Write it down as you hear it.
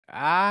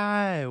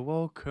Aye,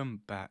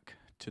 welcome back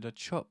to the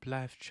Chop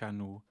Life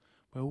channel,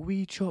 where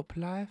we chop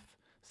life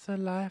so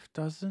life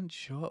doesn't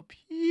chop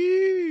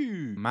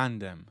you. Man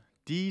them,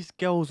 these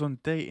girls on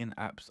dating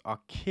apps are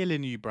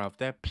killing you, bruv.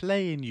 They're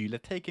playing you, they're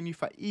taking you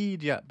for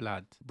idiot,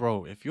 blood.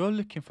 Bro, if you're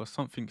looking for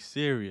something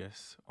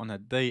serious on a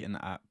dating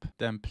app,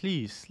 then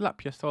please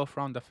slap yourself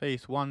round the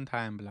face one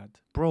time, blood.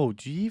 Bro,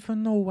 do you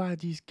even know why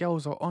these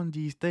girls are on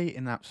these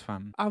dating apps,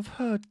 fam? I've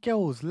heard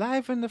girls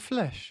live in the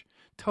flesh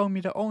tell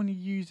me they're only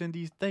using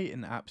these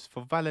dating apps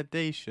for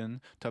validation,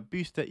 to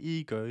boost their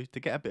egos, to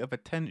get a bit of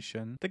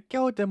attention. The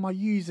girl them are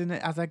using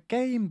it as a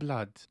game,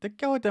 blood. The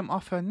girl them are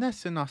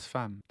finessing us,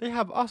 fam. They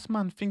have us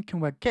man thinking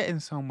we're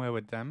getting somewhere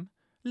with them.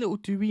 Little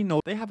do we know,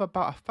 they have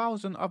about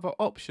 1,000 other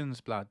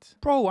options, blood.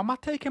 Bro, am I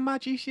taking my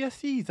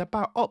GCSEs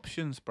about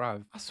options,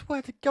 bruv? I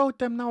swear the girl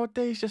them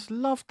nowadays just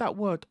love that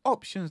word,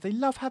 options. They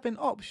love having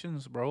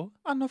options, bro.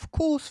 And of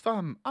course,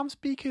 fam, I'm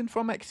speaking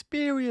from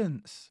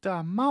experience. The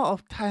amount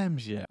of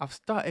times, yeah, I've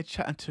started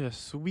chatting to a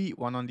sweet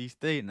one on these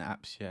dating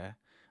apps, yeah.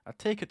 I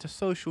take it to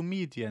social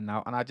media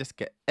now and I just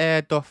get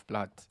aired off,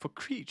 blood. For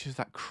creatures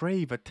that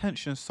crave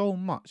attention so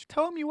much,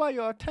 tell me why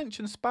your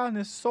attention span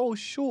is so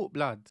short,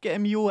 blood.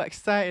 Getting me all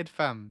excited,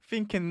 fam.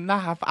 Thinking,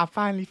 nah, I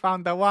finally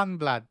found the one,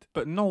 blood.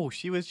 But no,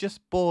 she was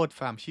just bored,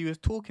 fam. She was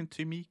talking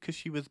to me because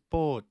she was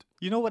bored.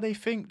 You know what they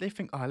think? They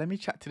think, oh, let me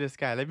chat to this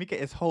guy. Let me get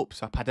his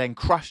hopes up and then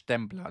crush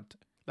them, blood.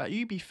 Like,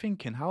 you be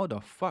thinking, how the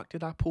fuck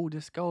did I pull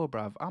this girl,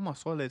 bruv? I'm a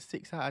solid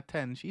 6 out of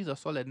 10. She's a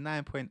solid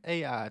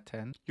 9.8 out of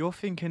 10. You're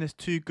thinking it's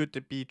too good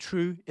to be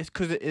true. It's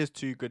because it is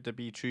too good to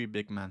be true,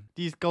 big man.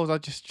 These girls are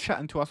just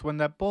chatting to us when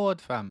they're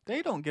bored, fam.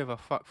 They don't give a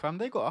fuck, fam.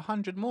 They got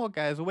 100 more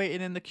guys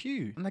waiting in the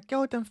queue. And the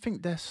girl them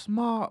think they're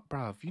smart,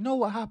 bruv. You know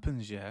what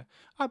happens, yeah?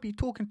 I'll be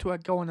talking to a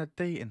girl on a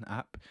dating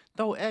app.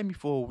 They'll air me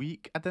for a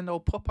week and then they'll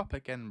pop up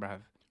again, bruv.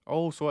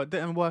 Oh, so it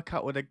didn't work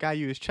out with the guy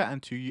you was chatting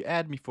to. You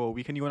aired me for a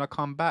week and you want to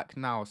come back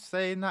now.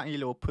 Saying that, you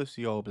little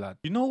pussy old blood.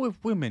 You know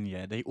with women,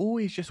 yeah, they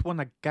always just want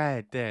a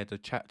guy there to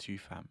chat to,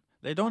 fam.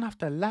 They don't have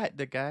to like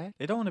the guy.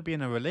 They don't want to be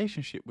in a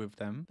relationship with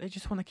them. They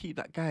just want to keep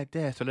that guy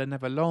there so they're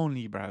never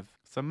lonely, bruv.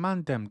 So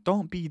man them,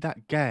 don't be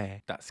that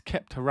guy that's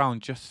kept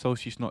around just so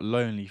she's not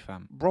lonely,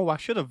 fam. Bro, I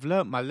should have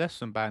learnt my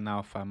lesson by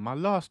now, fam. My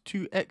last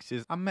 2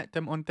 exes, I met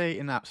them on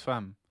dating apps,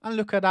 fam. And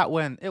look at that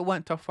when it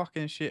went to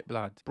fucking shit,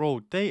 blood.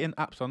 Bro, dating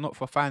apps are not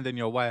for finding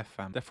your wife,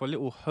 fam. They're for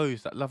little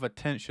hoes that love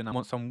attention and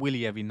want some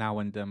willy every now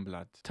and then,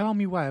 blood. Tell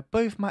me why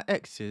both my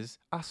exes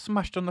I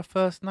smashed on the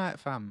first night,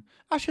 fam.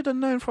 I should have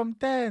known from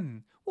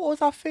then. What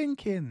was I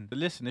thinking? But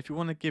listen, if you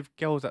want to give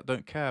girls that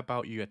don't care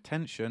about you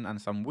attention and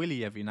some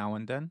willy every now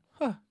and then,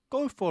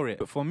 go for it.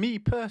 But for me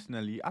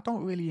personally, I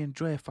don't really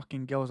enjoy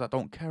fucking girls that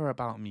don't care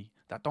about me,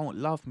 that don't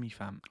love me,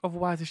 fam.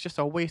 Otherwise, it's just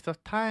a waste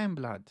of time,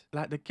 blood.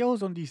 Like the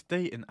girls on these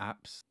dating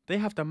apps, they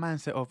have the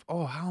mindset of,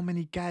 oh, how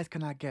many guys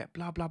can I get?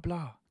 Blah, blah,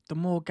 blah. The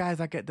more guys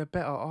I get, the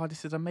better. Oh,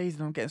 this is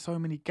amazing. I'm getting so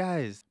many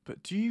guys.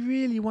 But do you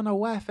really want to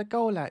wife a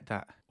girl like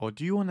that? Or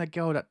do you want a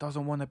girl that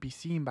doesn't want to be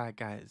seen by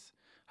guys?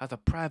 Has a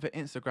private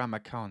Instagram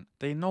account.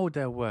 They know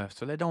their worth,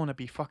 so they don't want to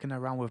be fucking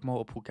around with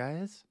multiple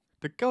guys.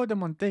 The girl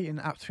them on dating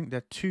apps think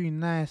they're too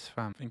nice,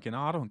 fam. Thinking,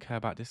 oh, I don't care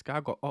about this guy, I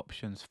got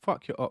options.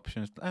 Fuck your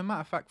options. As a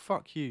matter of fact,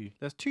 fuck you.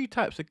 There's 2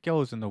 types of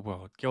girls in the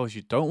world. Girls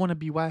you don't want to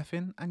be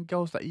wifing and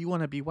girls that you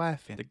want to be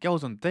wifing. The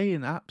girls on dating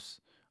apps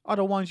are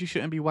the ones you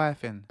shouldn't be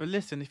wifing. But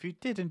listen, if you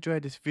did enjoy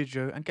this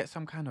video and get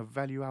some kind of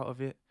value out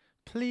of it,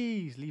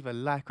 please leave a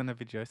like on the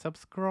video.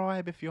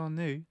 Subscribe if you're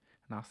new.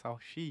 And I'll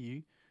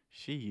see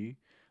you.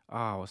 Oh,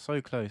 I was so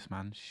close,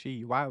 man.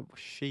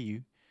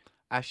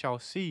 I shall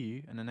see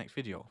you in the next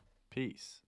video. Peace.